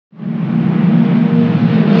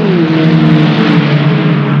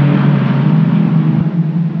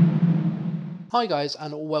Hi guys,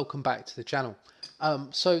 and welcome back to the channel.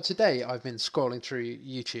 So today I've been scrolling through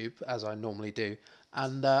YouTube as I normally do,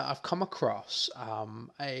 and I've come across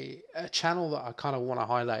a channel that I kind of want to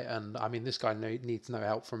highlight. And I mean, this guy needs no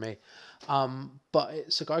help from me, but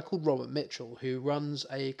it's a guy called Robert Mitchell who runs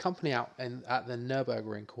a company out at the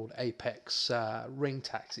Nurburgring called Apex Ring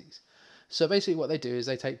Taxis. So basically, what they do is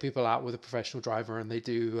they take people out with a professional driver, and they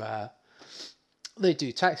do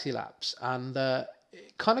taxi laps. And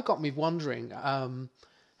it kind of got me wondering,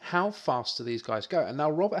 how fast do these guys go? And now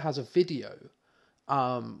Robert has a video,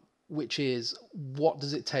 which is what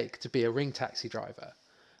does it take to be a ring taxi driver.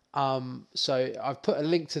 So I've put a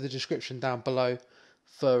link to the description down below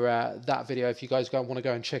for that video if you guys want to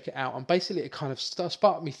go and check it out. And basically it kind of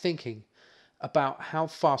sparked me thinking about how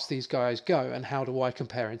fast these guys go and how do I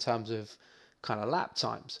compare in terms of kind of lap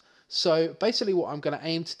times. So basically what I'm going to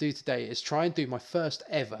aim to do today is try and do my first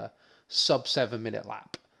ever sub 7 minute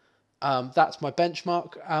lap. That's my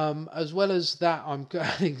benchmark. As well as that, I'm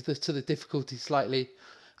adding to the difficulty slightly.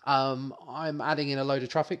 I'm adding in a load of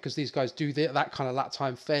traffic because these guys do that kind of lap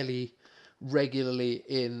time fairly regularly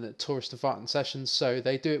in tourist department sessions, so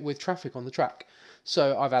they do it with traffic on the track.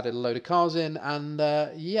 So I've added a load of cars in, and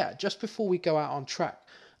yeah, just before we go out on track,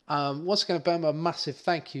 once again, a massive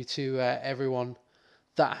thank you to everyone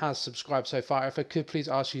that has subscribed so far. If I could please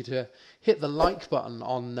ask you to hit the like button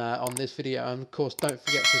on this video, and of course don't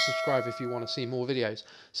forget to subscribe if you want to see more videos.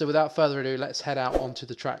 So without further ado, let's head out onto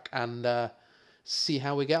the track and see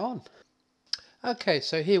how we get on. Okay,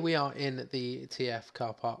 so here we are in the TF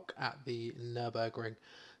car park at the Nurburgring.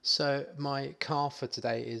 So my car for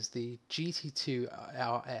today is the GT2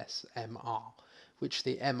 RS MR, which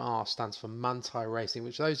the MR stands for Manthey Racing,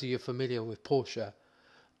 which those of you familiar with Porsche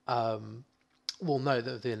will know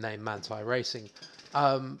that the name Manthey Racing.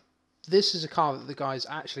 This is a car that the guys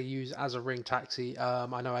actually use as a ring taxi.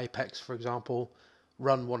 I know Apex, for example,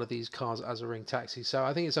 run one of these cars as a ring taxi, so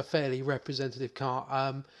I think it's a fairly representative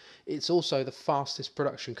car. It's also the fastest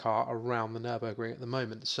production car around the Nürburgring at the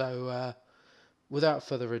moment. So without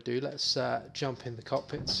further ado, let's jump in the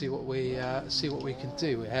cockpit and see what we can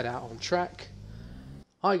do. We head out on track.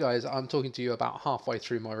 Hi guys, I'm talking to you about halfway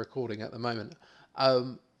through my recording at the moment.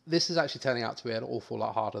 This is actually turning out to be an awful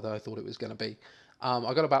lot harder than I thought it was going to be.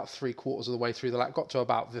 I got about 3/4 of the way through the lap, got to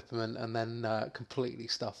about Wipperman, and then completely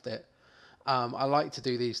stuffed it. I like to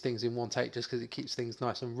do these things in one take just because it keeps things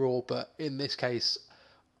nice and raw, but in this case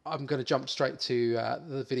I'm going to jump straight to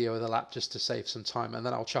the video of the lap just to save some time, and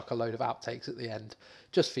then I'll chuck a load of outtakes at the end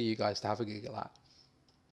just for you guys to have a giggle at.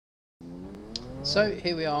 So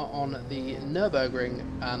here we are on the Nürburgring,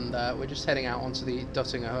 and we're just heading out onto the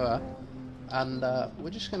Döttinger Höhe, and we're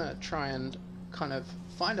just going to try and kind of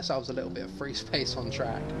find ourselves a little bit of free space on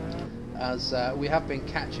track, as we have been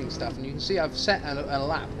catching stuff. And you can see I've set a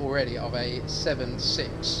lap already of a 7 minute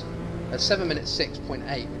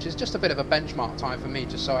 6.8, which is just a bit of a benchmark time for me,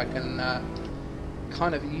 just so I can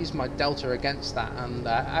kind of use my delta against that. And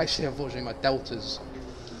actually, unfortunately, my delta's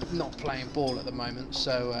not playing ball at the moment,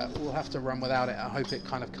 so we'll have to run without it. I hope it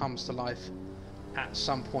kind of comes to life at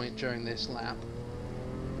some point during this lap.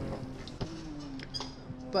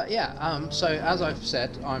 But yeah, so as I've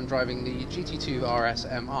said, I'm driving the GT2 RS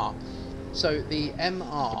MR. So the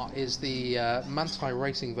MR is the Manthey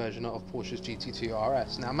Racing version of Porsche's GT2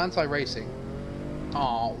 RS. Now, Manthey Racing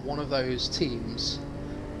are one of those teams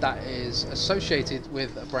that is associated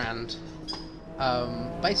with a brand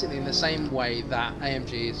basically in the same way that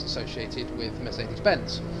AMG is associated with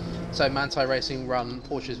Mercedes-Benz. So Manthey Racing run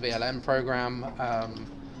Porsche's VLM program.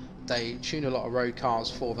 They tune a lot of road cars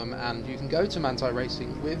for them, and you can go to Manthey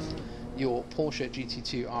Racing with your Porsche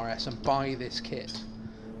GT2 RS and buy this kit.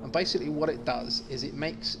 And basically what it does is it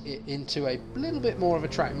makes it into a little bit more of a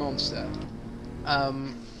track monster.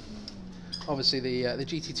 Obviously the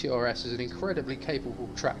GT2 RS is an incredibly capable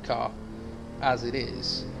track car as it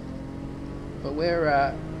is, but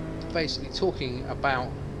we're basically talking about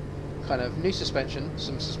kind of new suspension,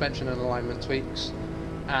 some suspension and alignment tweaks,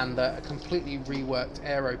 and a completely reworked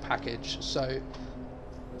aero package. So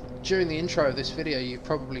during the intro of this video, you've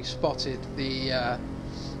probably spotted the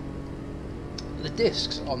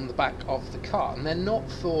discs on the back of the car, and they're not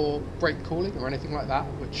for brake cooling or anything like that,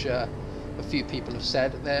 which a few people have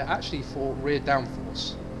said. They're actually for rear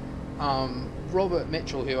downforce. Robert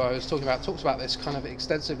Mitchell, who I was talking about, talks about this kind of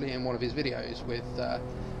extensively in one of his videos with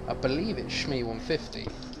I believe it's Shmee 150.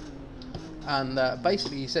 And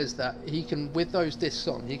basically he says that he can, with those discs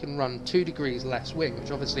on, he can run 2 degrees less wing, which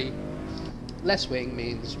obviously less wing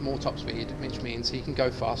means more top speed, which means he can go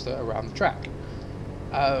faster around the track,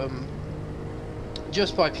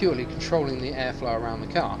 just by purely controlling the airflow around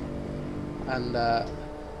the car. And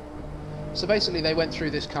So basically they went through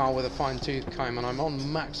this car with a fine-tooth comb, and I'm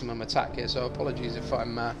on maximum attack here, so apologies if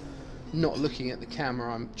I'm not looking at the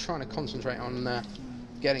camera. I'm trying to concentrate on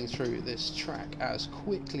getting through this track as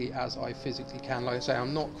quickly as I physically can. Like I say,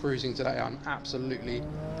 I'm not cruising today, I'm absolutely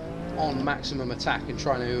on maximum attack and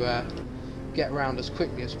trying to get around as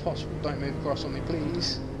quickly as possible. Don't move across on me,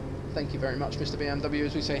 please. Thank you very much, Mr. BMW,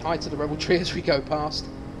 as we say hi to the Rebel Tree as we go past.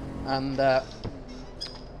 And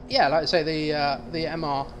yeah, like I say, the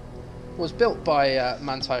MR was built by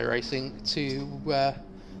Manti Racing to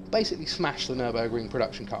basically smash the Nurburgring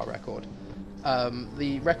production car record.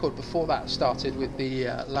 The record before that started with the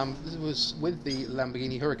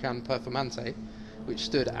Lamborghini Huracan Performante, which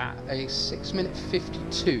stood at a 6-minute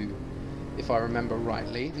 52, if I remember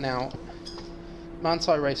rightly. Now,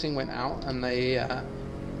 Manti Racing went out and they,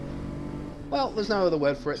 well, there's no other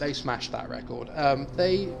word for it, they smashed that record.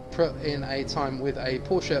 They put in a time with a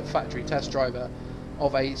Porsche factory test driver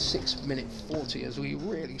of a 6-minute 40 as we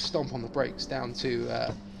really stomp on the brakes down to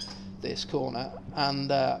this corner. And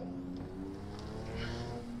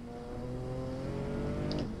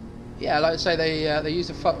yeah, like I say, they used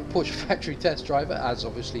a Porsche factory test driver, as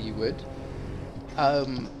obviously you would.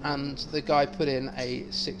 And the guy put in a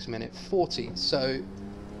 6-minute 40. So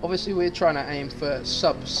obviously we're trying to aim for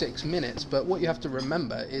sub 6 minutes, but what you have to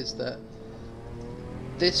remember is that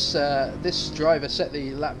this driver set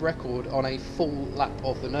the lap record on a full lap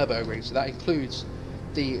of the Nürburgring, so that includes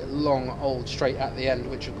the long old straight at the end,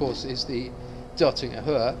 which of course is the Dottinger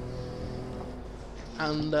Höhe.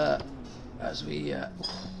 And as we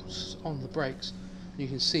on the brakes, you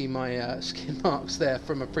can see my skid marks there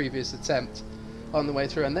from a previous attempt on the way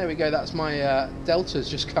through, and there we go, that's my Delta's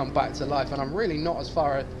just come back to life, and I'm really not as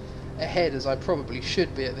far ahead as I probably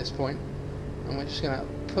should be at this point, and we're just going to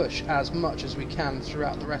push as much as we can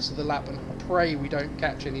throughout the rest of the lap and pray we don't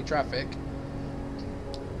catch any traffic,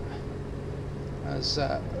 as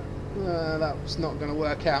that's not going to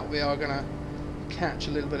work out. We are going to catch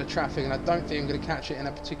a little bit of traffic, and I don't think I'm going to catch it in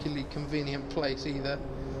a particularly convenient place either.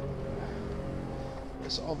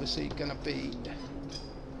 It's obviously going to be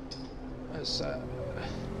as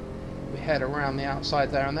we head around the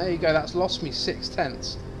outside there, and there you go, that's lost me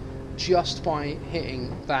 6/10 just by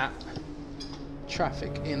hitting that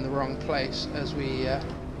traffic in the wrong place as we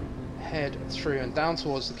head through and down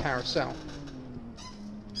towards the carousel.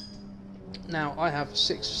 Now I have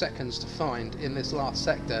 6 seconds to find in this last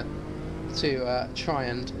sector to try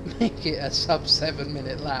and make it a sub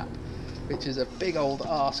 7-minute lap, which is a big old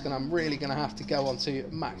ask, and I'm really going to have to go on to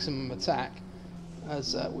maximum attack,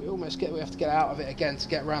 as we have to get out of it again to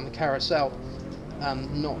get around the carousel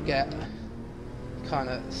and not get kind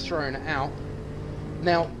of thrown out.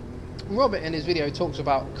 Now, Robert in his video talks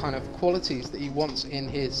about kind of qualities that he wants in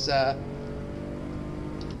his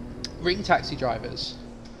ring taxi drivers,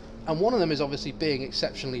 and one of them is obviously being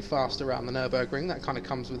exceptionally fast around the Nürburgring. That kind of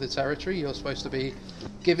comes with the territory. You're supposed to be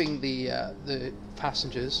giving the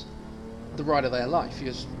passengers the ride of their life.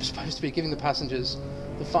 You're supposed to be giving the passengers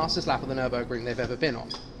the fastest lap of the Nürburgring they've ever been on.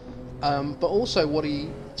 But also what he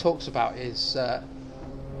talks about is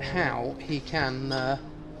how he can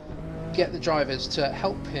get the drivers to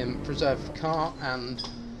help him preserve the car, and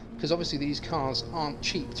because obviously these cars aren't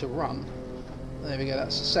cheap to run. There we go,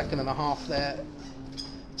 that's a 1.5 seconds there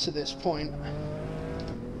to this point.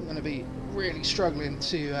 I'm going to be really struggling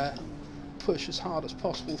to push as hard as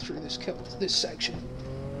possible through this section,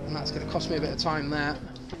 and that's going to cost me a bit of time there.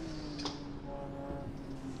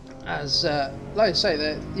 As like I say,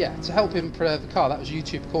 that yeah, to help him preserve the car, that was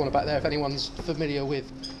YouTube corner back there. If anyone's familiar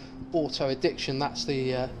with auto addiction, that's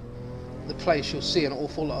the place you'll see an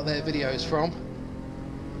awful lot of their videos from.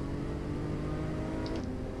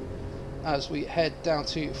 As we head down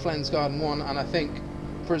to Flensgarden 1, and I think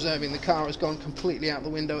preserving the car has gone completely out the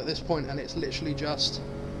window at this point, and it's literally just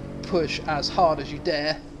push as hard as you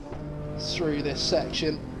dare through this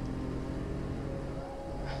section.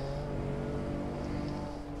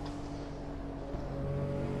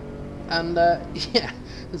 And yeah,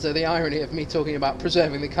 so the irony of me talking about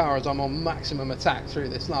preserving the car as I'm on maximum attack through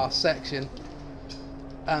this last section.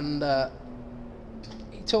 And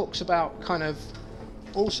he talks about kind of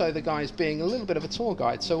also the guys being a little bit of a tour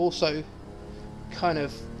guide, so also kind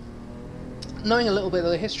of knowing a little bit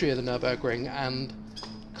of the history of the Nürburgring and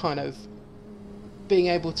kind of being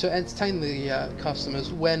able to entertain the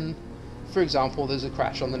customers when, for example, there's a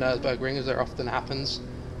crash on the Nürburgring, as there often happens,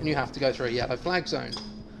 and you have to go through a yellow flag zone.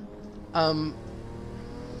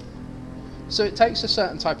 So it takes a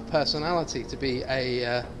certain type of personality to be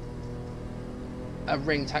a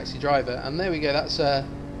ring taxi driver, and there we go, that's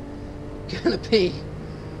gonna be,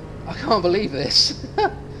 I can't believe this,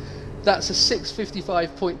 That's a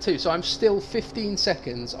 6:55.2, so I'm still 15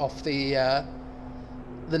 seconds off the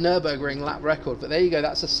Nurburgring lap record. But there you go,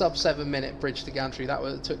 that's a sub 7-minute bridge to gantry.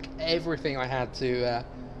 That took everything I had to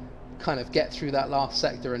kind of get through that last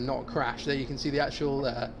sector and not crash. There you can see the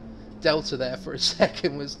actual delta there for a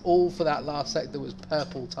second was all for that last sector was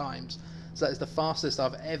purple times. So that is the fastest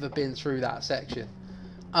I've ever been through that section.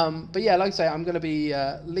 But yeah, like I say, I'm going to be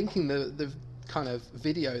linking the kind of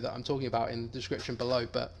video that I'm talking about in the description below.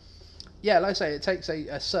 But yeah, like I say, it takes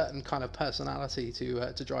a certain kind of personality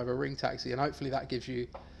to drive a ring taxi, and hopefully that gives you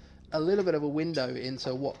a little bit of a window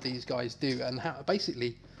into what these guys do and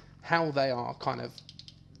how they are kind of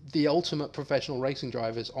the ultimate professional racing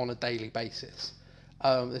drivers on a daily basis.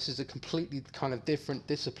 This is a completely kind of different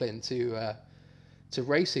discipline to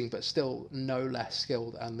racing, but still no less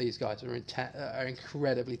skilled, and these guys are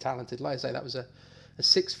incredibly talented. Like I say, that was a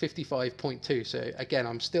 6:55.2, so again,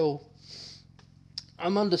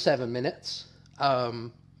 I'm under 7 minutes,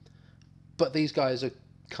 but these guys are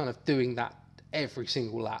kind of doing that every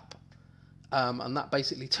single lap, and that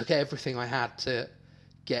basically took everything I had to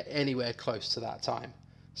get anywhere close to that time.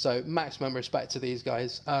 So maximum respect to these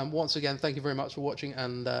guys. Once again, thank you very much for watching,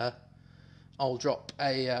 and I'll drop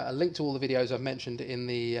a link to all the videos I've mentioned in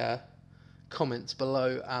the comments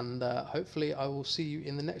below, and hopefully I will see you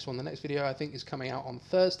in the next one. The next video I think is coming out on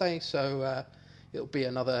Thursday, so it'll be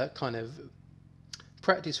another kind of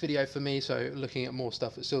practice video for me, so looking at more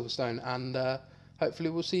stuff at Silverstone, and hopefully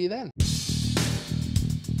we'll see you then.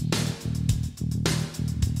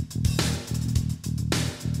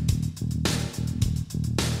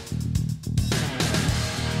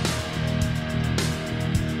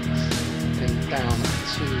 Down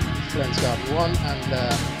to Flensgarden 1, and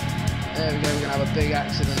there we go, we're going to have a big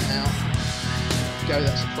accident now.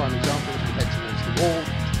 That's a prime example as we head towards the wall,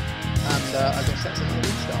 and I guess that's another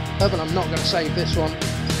restart. But I'm not going to save this one.